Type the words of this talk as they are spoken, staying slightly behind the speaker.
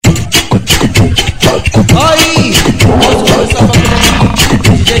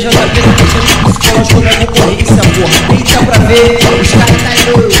ver, os caras tá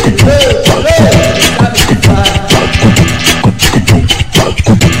louco, sabe o que faz.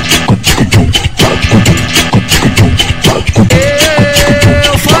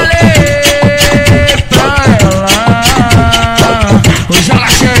 Eu falei pra ela, hoje ela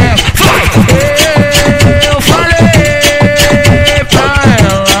chega, vai! Eu falei pra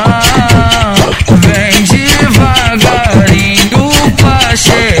ela, vem devagarinho pra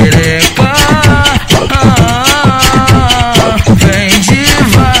xereca, vem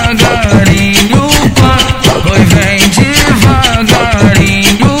devagarinho pra, oi, vem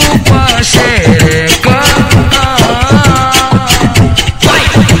devagarinho pra xereca.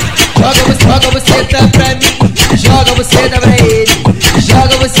 Joga você tá pra mim, joga você tá pra ele.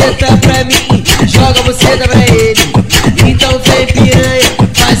 Joga você tá pra mim, joga você tá pra ele. Então vem piranha,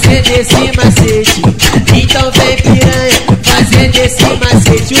 fazendo esse macete. Então vem piranha, fazendo esse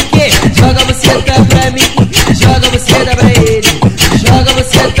macete. O que? Joga você tá pra mim, joga você tá pra ele. Joga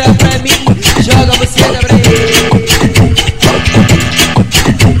você tá pra mim, joga você tá pra ele.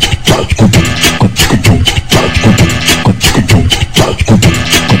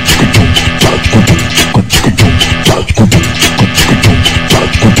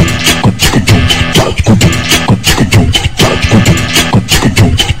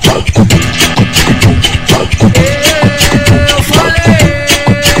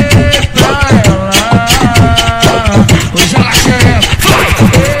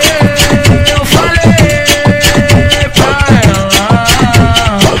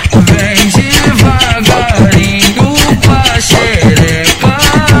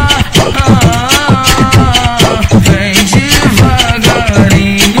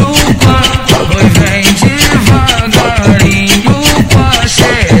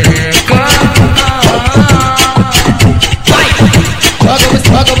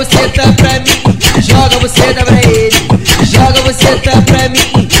 Joga você tá pra mim, joga você tá pra ele. Joga você tá pra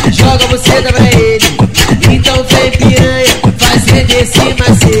mim, joga você tá pra ele. Então vem piranha, fazendo esse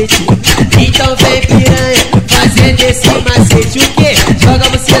macete. Então vem piranha, fazendo esse macete. O que? Joga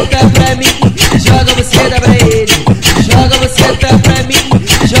você tá pra mim, joga você tá pra ele.